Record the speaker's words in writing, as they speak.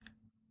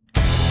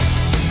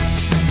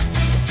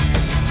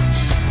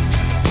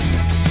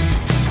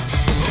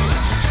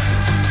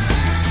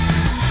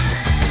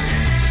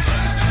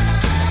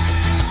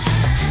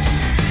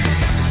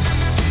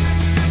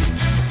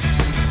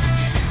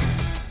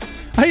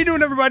How you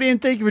doing, everybody?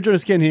 And thank you for joining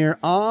us again here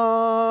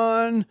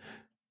on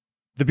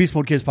the Beast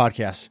Mode Kids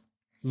podcast.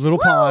 Little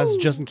pause,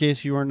 just in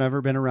case you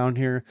never been around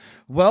here.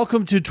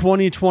 Welcome to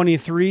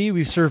 2023.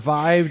 We've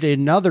survived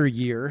another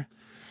year.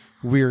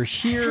 We're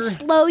here. A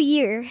slow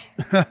year.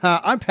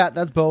 I'm Pat.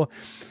 That's Bo.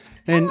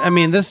 And I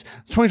mean, this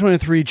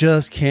 2023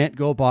 just can't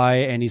go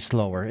by any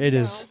slower.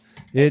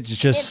 We're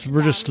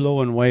just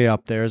slowing way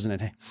up there, isn't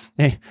it?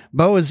 Hey,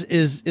 Bo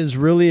is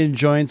really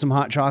enjoying some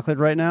hot chocolate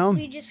right now.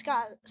 We just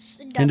got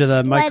into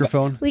the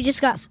microphone. We just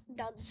got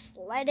done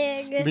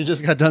sledding. We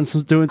just got done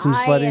doing some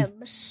sledding. I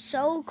am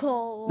so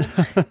cold.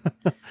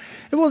 It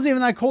wasn't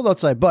even that cold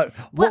outside, but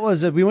what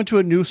was it? We went to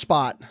a new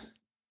spot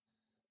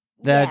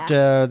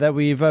that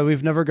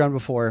we've never gone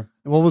before.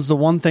 What was the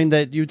one thing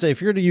that you'd say if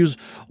you were to use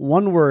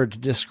one word to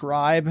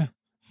describe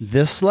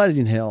this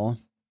sledding hill?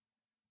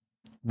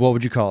 What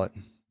would you call it?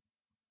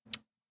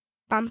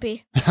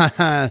 Bumpy.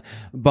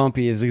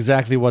 Bumpy is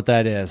exactly what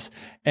that is.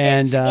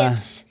 And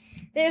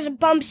there's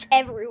bumps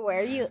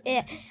everywhere.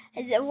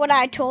 What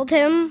I told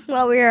him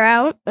while we were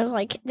out was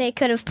like they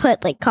could have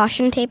put like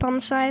caution tape on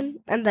the side,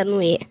 and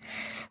then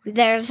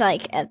there's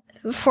like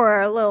for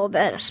a little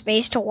bit of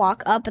space to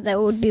walk up, and that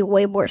would be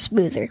way more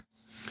smoother.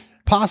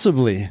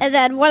 Possibly. And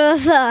then one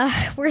of the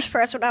worst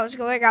parts when I was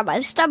going on my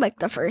stomach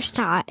the first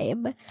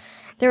time,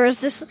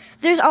 there's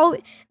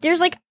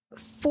like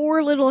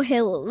 4 little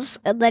hills,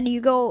 and then you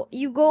go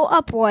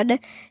up one,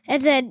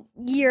 and then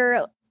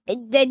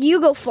you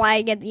go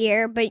flying in the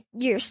air, but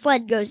your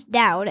sled goes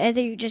down, and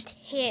then you just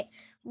hit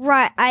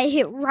right. I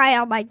hit right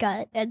on my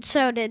gut, and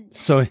so did.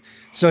 So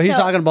he's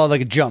talking about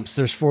like jumps.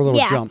 There's 4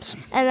 little jumps,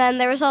 and then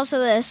there was also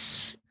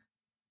this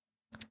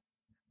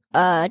 2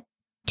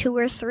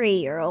 or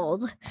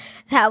 3-year-old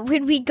that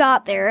when we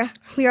got there,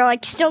 we were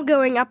like still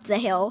going up the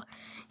hill.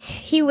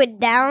 He went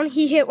down.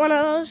 He hit one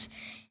of those,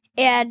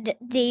 and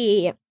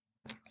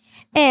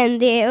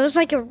it was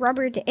like a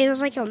it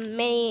was like a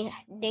mini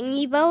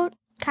dinghy boat,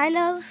 kind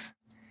of.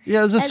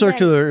 Yeah, it was a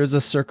circular. It was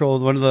a circle.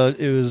 One of the.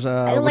 It was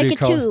like a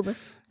tube.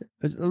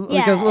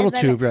 Like a little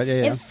tube, right?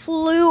 Yeah. It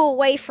flew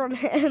away from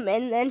him,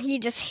 and then he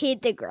just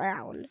hit the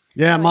ground.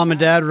 Yeah, Mom and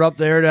Dad were up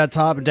there at that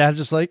top, and Dad's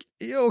just like,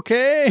 "You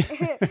okay?"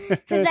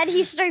 And then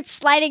he starts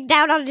sliding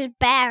down on his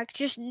back.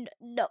 Just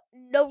no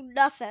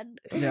nothing.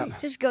 Yeah,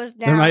 just goes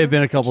down. There might have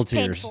been a couple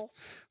tears. Painful.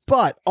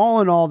 But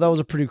all in all, that was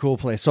a pretty cool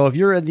place. So if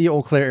you're in the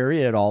Eau Claire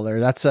area at all,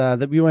 that's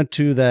that we went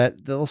to the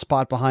little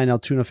spot behind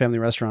Altoona Family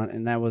Restaurant,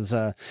 and that was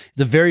it's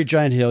a very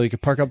giant hill. You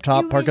could park up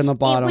top, park on the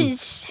bottom.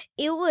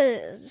 It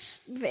was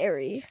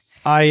very.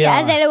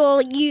 And then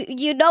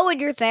you know when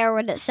you're there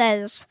when it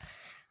says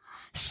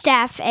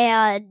staff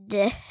and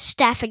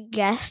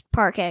guest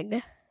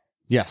parking.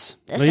 Yes,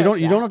 but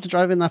you don't have to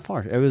drive in that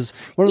far. It was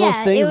one of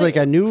those things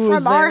I knew it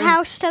was from our there.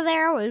 house to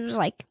there. It was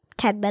like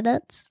 10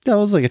 minutes. That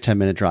was like a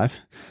 10-minute drive.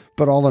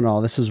 But all in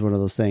all, this is one of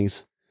those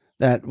things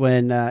that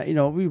when,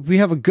 we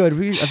have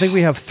I think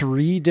we have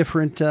 3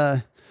 different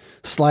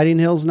sliding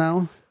hills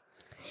now.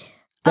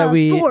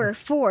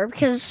 Four,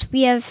 because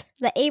we have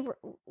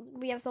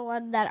the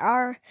one that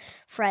our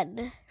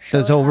friend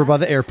that's over by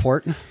the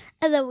airport.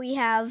 And then we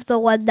have the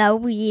one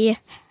that we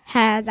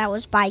had that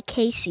was by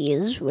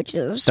Casey's,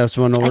 that's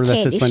the one over that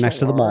sits by next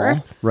to the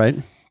mall, right?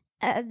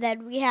 And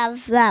then we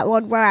have that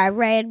one where I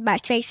ran my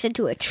face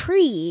into a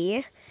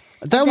tree.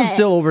 That one's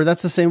still over.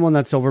 That's the same one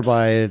that's over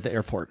by the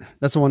airport.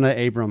 That's the one at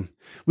Abram.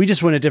 We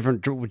just went in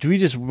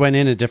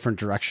a different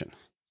direction.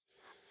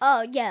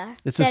 Oh, yeah.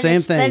 It's the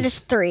same thing. Then it's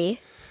 3.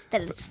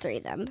 Then it's 3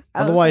 then.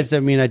 Otherwise, I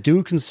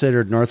do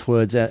consider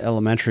Northwoods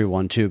Elementary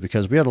one too,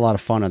 because we had a lot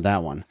of fun at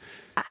that one.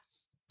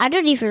 I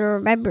don't even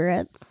remember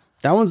it.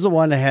 That one's the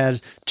one that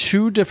had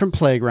 2 different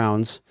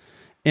playgrounds.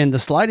 And the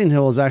sliding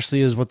hill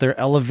is what they're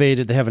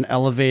elevated. They have an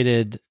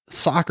elevated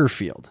soccer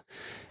field.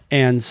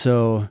 And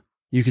so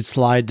you could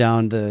slide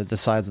down the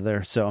sides of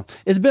there. So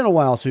it's been a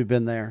while since we've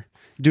been there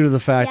due to the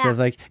fact of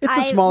it's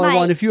a smaller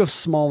one. If you have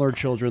smaller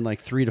children, like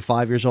 3 to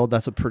 5 years old,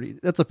 that's a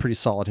pretty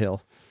solid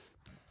hill.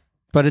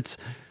 But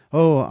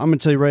I'm going to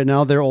tell you right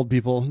now, they're old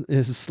people.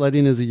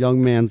 Sledding is a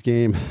young man's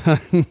game.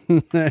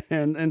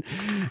 and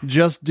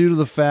just due to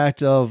the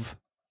fact of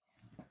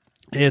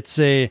like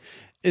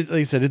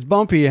I said, it's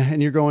bumpy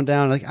and you're going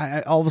down. Like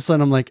all of a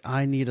sudden, I'm like,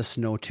 I need a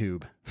snow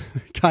tube.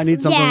 I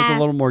need something with a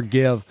little more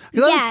give.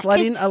 Because I like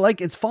sledding.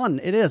 It's fun.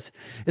 It is.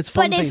 It's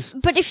fun things.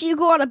 But if you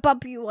go on a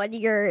bumpy one,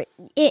 it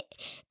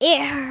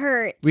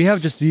hurts. We have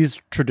just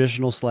these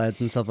traditional sleds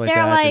and stuff like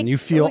that, and you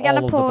feel all of the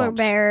bumps. We got a polar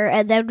bear,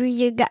 and then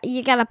we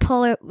got a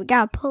polar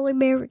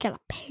bear. We got a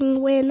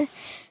penguin.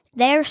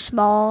 They're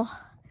small,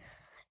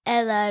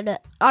 and then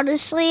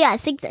honestly, I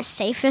think the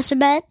safest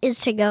bet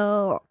is to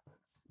go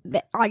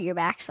on your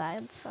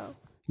backside. So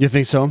you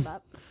think so?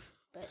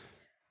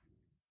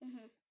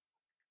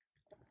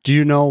 Do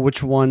you know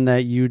which one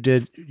that you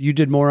did? You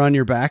did more on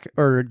your back,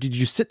 or did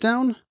you sit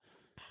down,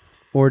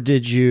 or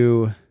did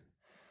you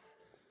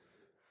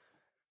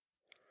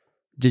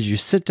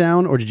sit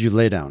down, or did you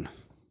lay down?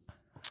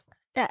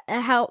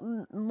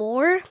 How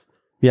more?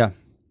 Yeah.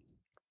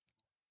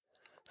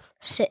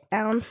 Sit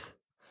down.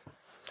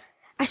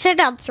 I slid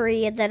down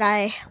 3, and then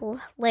I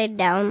laid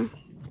down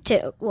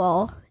 2.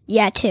 Well,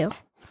 yeah, 2.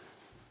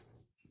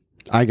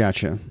 I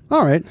gotcha.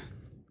 All right.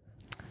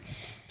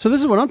 So this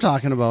is what I'm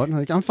talking about.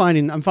 Like I'm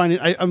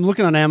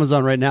looking on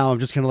Amazon right now. I'm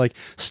just kind of like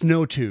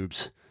snow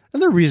tubes.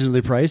 And they're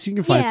reasonably priced. You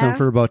can find some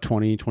for about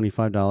 $20,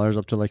 $25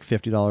 up to like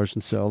 $50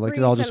 and so. Like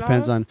it all just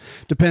depends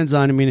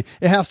on. I mean,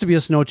 it has to be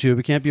a snow tube.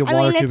 It can't be a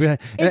water tube.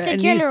 It's a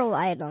general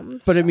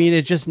item. But I mean,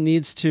 it just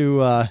needs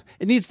to.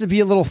 It needs to be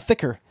a little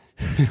thicker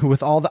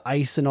with all the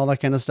ice and all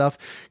that kind of stuff.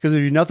 Because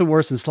there'd be nothing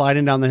worse than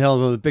sliding down the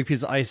hill with a big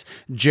piece of ice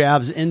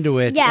jabs into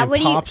it and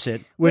pops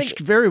it, which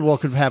very well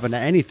could happen to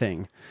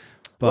anything.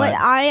 But what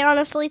I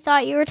honestly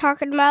thought you were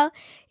talking about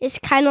is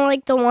kind of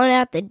like the one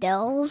at the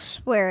Dells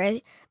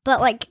but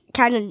like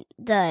kind of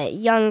the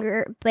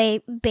younger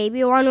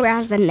baby one where it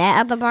has the net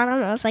at the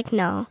bottom. I was like,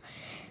 no.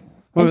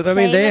 Well, I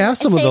mean, they have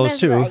some of those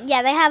too.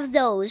 Yeah, they have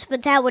those,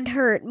 but that would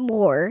hurt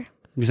more.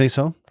 You think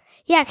so?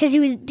 Yeah,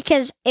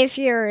 because if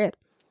you're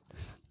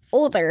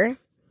older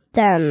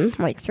than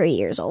like 3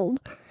 years old,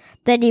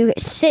 then you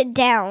sit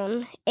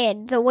down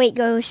and the weight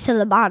goes to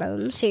the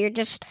bottom. So you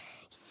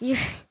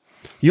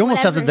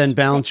almost have to then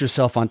balance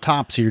yourself on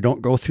top so you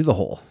don't go through the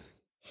hole.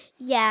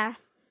 Yeah.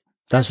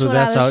 That's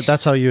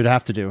how you'd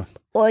have to do.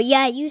 Well,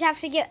 yeah, you'd have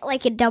to get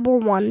like a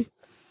double one.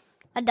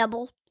 A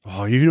double.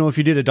 Oh, if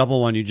you did a double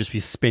one, you'd just be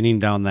spinning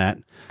down that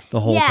the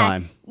whole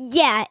time.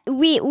 Yeah,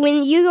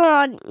 when you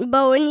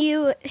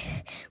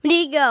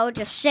go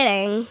just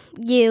sitting,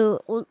 you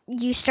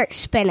start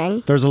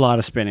spinning. There's a lot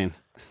of spinning.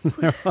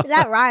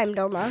 That rhymed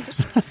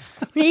almost.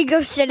 When you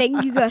go sitting,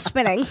 you go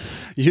spinning.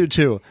 You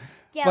too.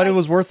 Yeah, but it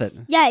was worth it.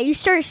 Yeah, you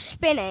start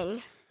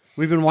spinning.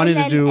 We've been wanting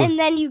to do... And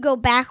then you go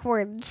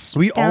backwards.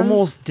 We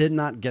almost did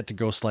not get to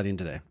go sledding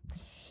today.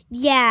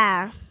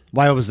 Yeah.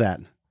 Why was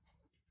that?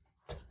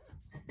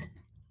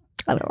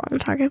 I don't want to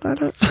talk about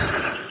it.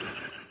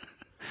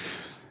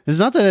 It's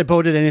not that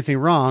Bo did anything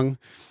wrong.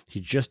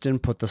 He just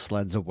didn't put the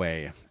sleds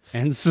away.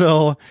 And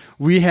so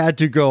we had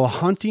to go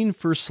hunting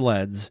for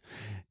sleds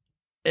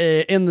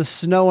in the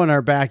snow in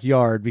our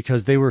backyard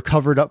because they were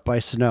covered up by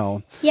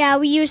snow. Yeah,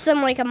 we used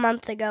them like a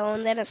month ago,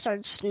 and then it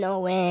started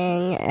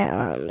snowing,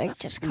 and it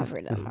just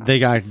covered them up. They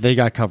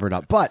got covered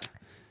up, but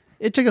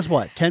it took us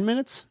 10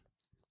 minutes?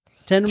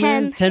 10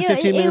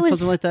 15 minutes,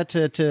 something like that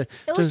to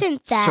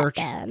wasn't that search.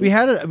 bad. We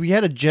had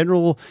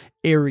a20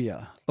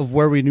 area of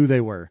where we knew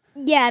they were.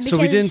 Yeah, because, so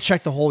we didn't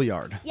check the whole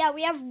yard. Yeah,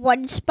 we have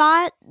one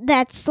spot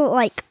that's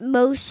like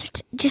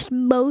mostly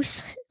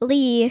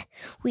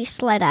we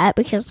sled at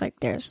because like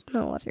there's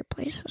no other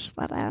place to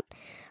sled at.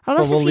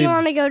 Unless if you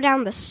want to go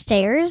down the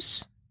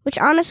stairs, which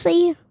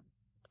honestly,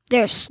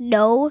 there's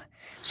snow,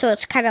 so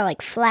it's kind of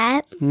like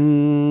flat.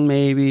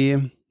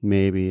 Maybe.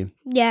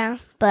 Yeah,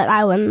 but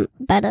I wouldn't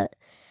bet it.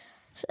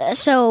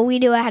 So we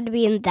knew it had to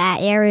be in that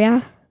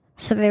area.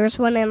 So there was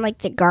one in like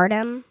the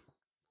garden.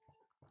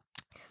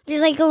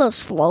 There's like a little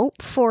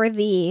slope for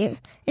isn't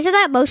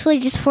that mostly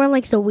just for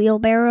like the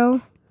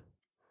wheelbarrow?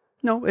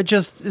 No,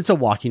 it's a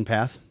walking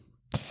path.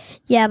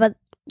 Yeah, but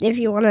if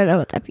you want to know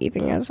what that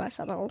beeping is, I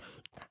said,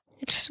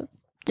 it's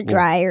the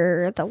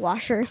dryer or the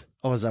washer.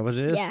 Oh, is that what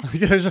it is? Yeah.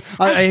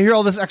 I hear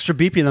all this extra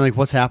beeping and I'm like,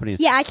 what's happening?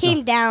 Yeah, I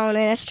came down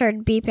and it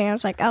started beeping. I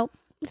was like, oh,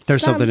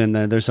 there's something in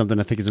there. There's something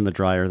I think is in the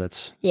dryer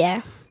that's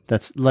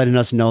letting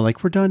us know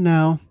like we're done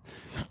now.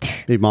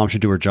 Maybe Mom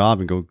should do her job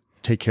and go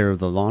take care of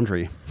the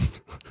laundry.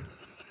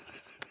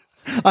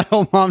 I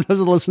hope Mom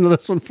doesn't listen to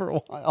this one for a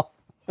while.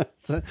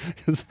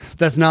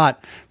 That's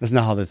not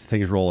how the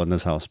things roll in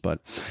this house. But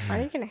how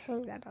are you gonna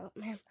hang that up,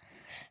 man?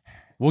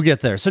 We'll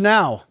get there. So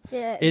now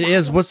it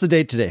is. What's the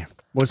date today?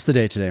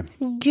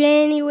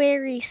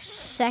 January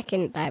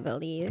 2nd, I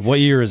believe.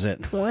 What year is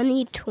it?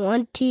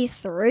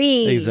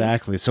 2023.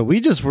 Exactly. So we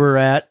just were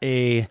at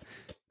a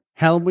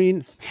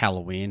Halloween.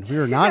 We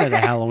were not at a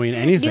Halloween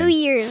anything. New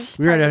Year's.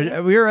 We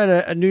were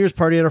at a New Year's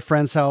party at a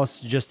friend's house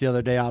just the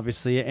other day,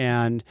 obviously.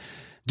 And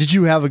did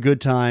you have a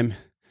good time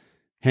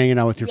hanging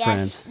out with your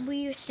friends? Yes,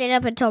 we stayed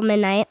up until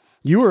midnight.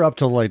 You were up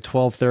till like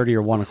 12:30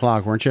 or 1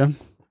 o'clock, weren't you?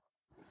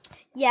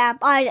 Yeah,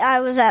 I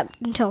was up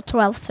until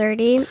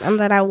 12:30, and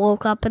then I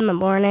woke up in the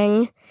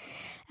morning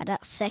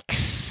at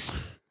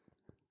 6.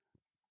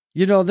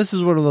 This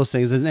is one of those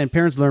things, and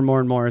parents learn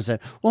more and more, is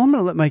that, well, I'm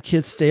going to let my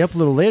kids stay up a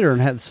little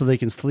later so they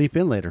can sleep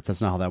in later.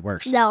 That's not how that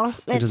works. No,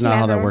 it is not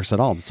how that works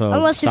at all. So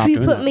unless if you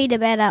put me to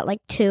bed at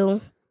like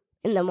 2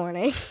 in the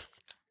morning.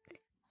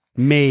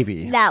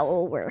 Maybe. That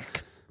will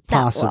work.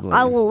 Possibly.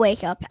 I will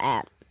wake up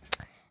at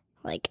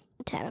like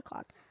 10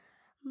 o'clock.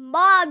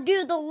 Mom,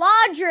 do the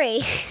laundry.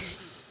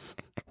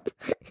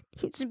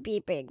 It's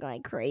beeping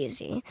like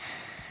crazy.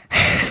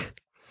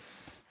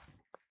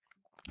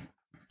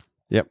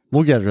 Yep,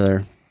 we'll get her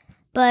there.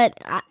 But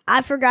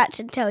I forgot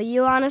to tell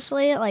you,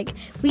 honestly, like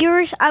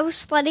I was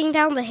sledding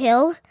down the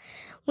hill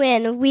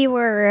when you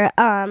were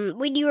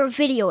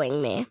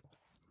videoing me.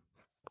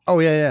 Oh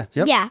yeah.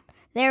 Yep. Yeah.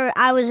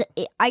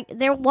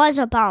 There was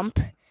a bump.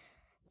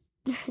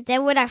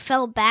 Then when I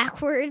fell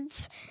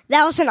backwards,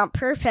 that wasn't on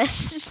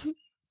purpose.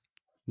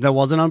 That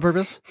wasn't on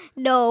purpose?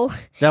 No.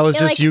 That was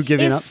just you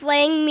giving up? It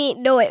flanged me.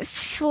 No, it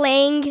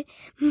flanged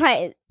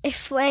my.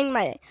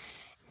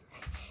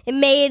 It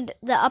made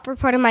the upper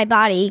part of my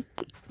body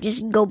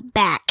just go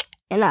back.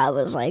 And I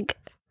was like,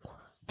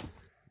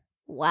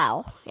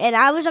 wow. And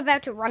I was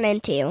about to run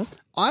into you.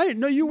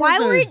 No, you Why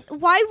weren't.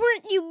 why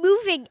weren't you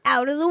moving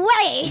out of the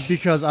way?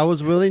 Because I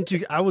was willing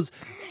to. I was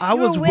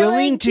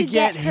willing to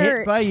get hit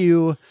hurt. by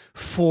you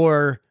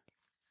for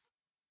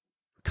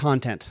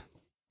content,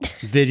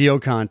 video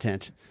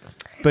content,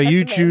 but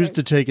you That's choose amazing.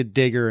 to take a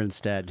digger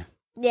instead.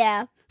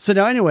 Yeah. So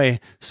now, anyway,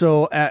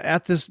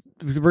 at this,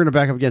 we're gonna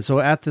back up again. So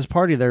at this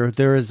party,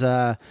 there is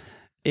a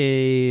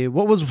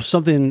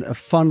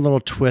fun little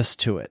twist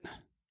to it.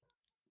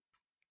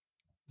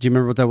 Do you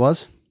remember what that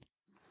was?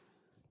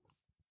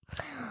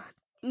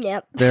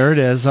 Yep. There it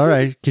is. All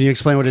right. Can you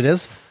explain what it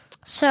is?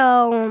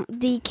 So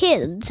the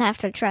kids have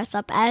to dress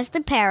up as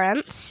the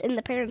parents, and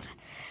the parents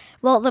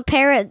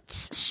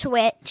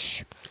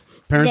switch.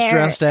 Parents There-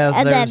 dressed as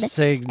and their then-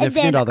 significant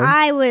And then other.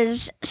 I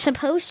was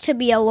supposed to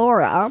be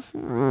Laura,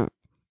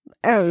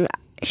 and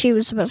she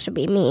was supposed to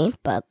be me,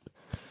 but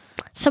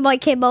someone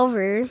came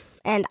over,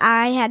 and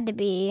I had to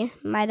be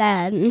my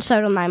dad, and so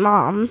did my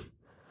mom.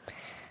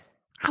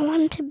 I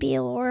wanted to be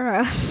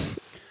Laura.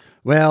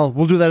 Well,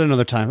 we'll do that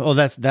another time. Oh,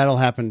 that'll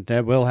happen.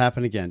 That will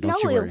happen again.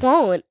 Don't you No, worry. it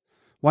won't.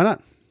 Why not?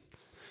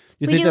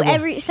 You We do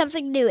that will-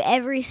 something new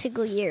every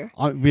single year.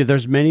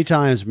 There's many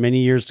times, many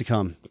years to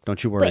come.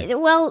 Don't you worry. Wait,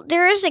 well,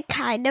 there is a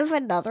kind of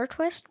another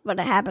twist, but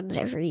it happens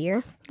every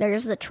year.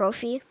 There's the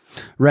trophy.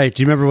 Right.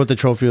 Do you remember what the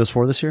trophy was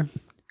for this year?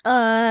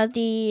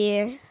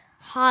 The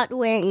hot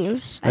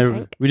wings, I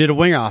think. We did a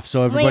wing off,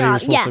 so everybody Wing was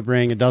off, supposed yeah. to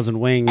bring a dozen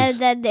wings. And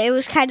then it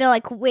was kind of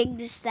like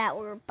wings that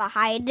were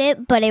behind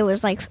it, but it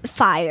was like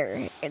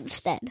fire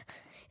instead.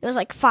 It was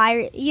like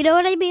fire. You know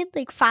what I mean?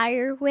 Like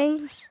fire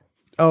wings.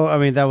 Oh, I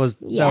mean that was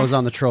Yeah.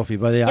 on the trophy,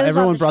 but yeah, It was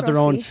on everyone the brought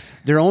trophy.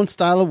 their own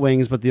style of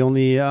wings. But the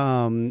only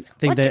thing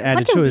What they do- added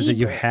what do to it is we that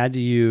you bring? had to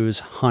use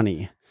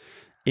honey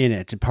in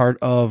it, part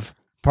of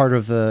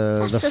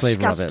the That's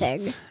flavor of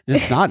disgusting. it.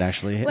 It's not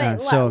actually. Wait,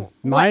 So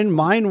what?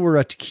 mine were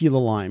a tequila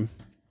lime.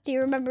 Do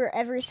you remember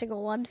every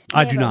single one?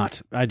 I Name do them.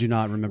 not. I do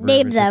not remember.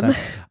 Name every single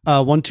them.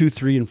 time. 1, 2,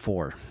 3, and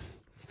 4.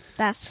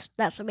 That's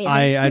amazing.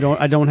 I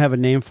don't have a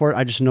name for it.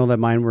 I just know that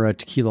mine were a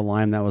tequila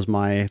lime. That was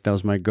my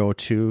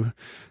go-to.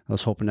 I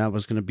was hoping that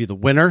was going to be the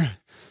winner,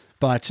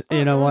 but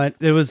you know what?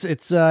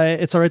 It's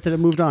all right that it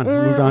moved on.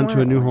 Moved on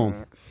to a new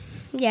home.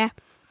 Yeah.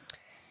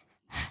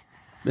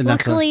 And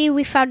that's Luckily,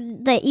 we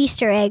found the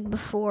Easter egg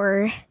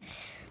before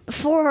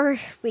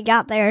we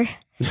got there.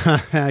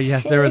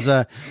 yes, there was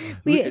a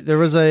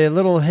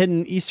little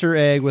hidden Easter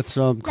egg with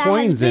some That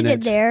coins has been in in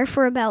it. there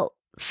for about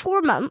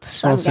 4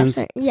 months. Well, I'm since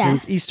guessing. Yeah.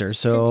 Easter,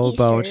 so Since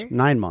about Easter.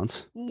 9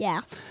 months.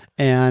 Yeah.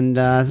 And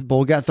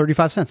Bull got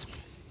 35 cents.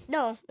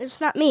 No, it's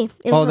not me.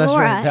 It Oh, was that's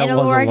Laura. right. That And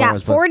was Laura got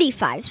Laura's, but-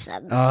 45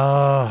 cents.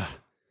 Oh,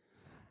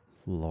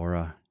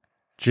 Laura,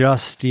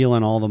 just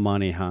stealing all the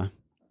money, huh?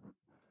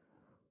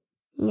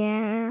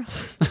 Yeah.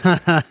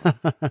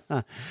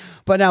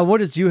 But now, what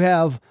did you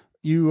have?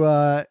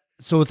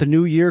 So with the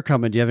new year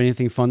coming, do you have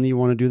anything fun that you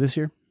want to do this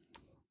year?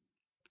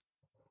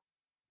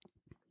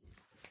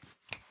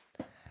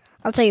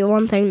 I'll tell you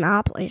one thing,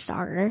 not play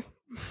soccer.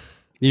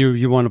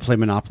 You want to play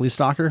Monopoly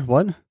Stalker?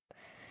 What?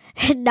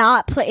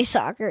 Not play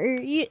soccer.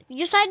 You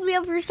signed me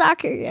up for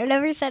soccer. I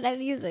never said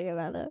anything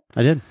about it.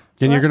 I did.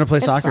 Then you're Well, going to play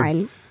it's soccer.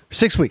 Fine.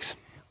 6 weeks.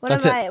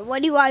 That's it.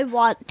 What do I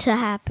want to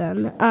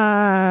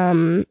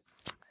happen?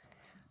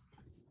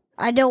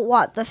 I don't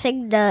want the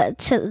thing to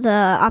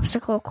the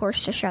obstacle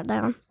course to shut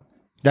down.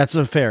 That's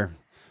fair.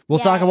 We'll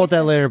Yeah, talk about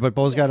that later, but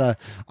Bo's got a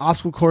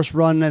obstacle course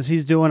run as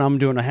he's doing. I'm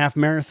doing a half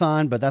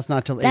marathon, but that's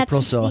not till That's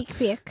April. a sneak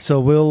peek. So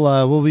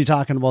we'll be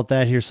talking about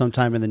that here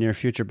sometime in the near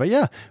future. But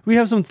yeah, we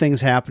have some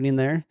things happening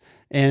there,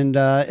 and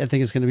I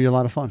think it's going to be a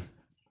lot of fun.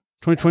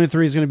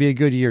 2023 is going to be a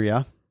good year,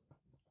 yeah?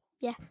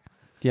 Yeah.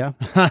 Yeah.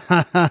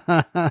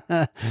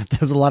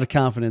 There's a lot of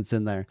confidence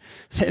in there.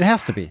 It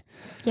has to be.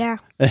 Yeah.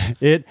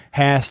 It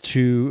has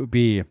to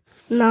be.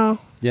 No.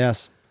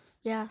 Yes.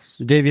 Yes.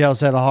 Davey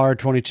House had a hard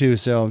 22,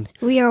 so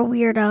We are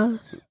weirdos.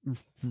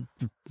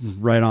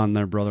 right on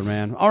there, brother,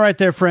 man. All right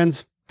there,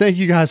 friends. Thank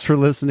you guys for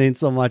listening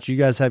so much. You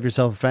guys have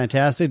yourself a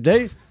fantastic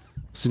day.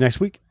 See you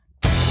next week.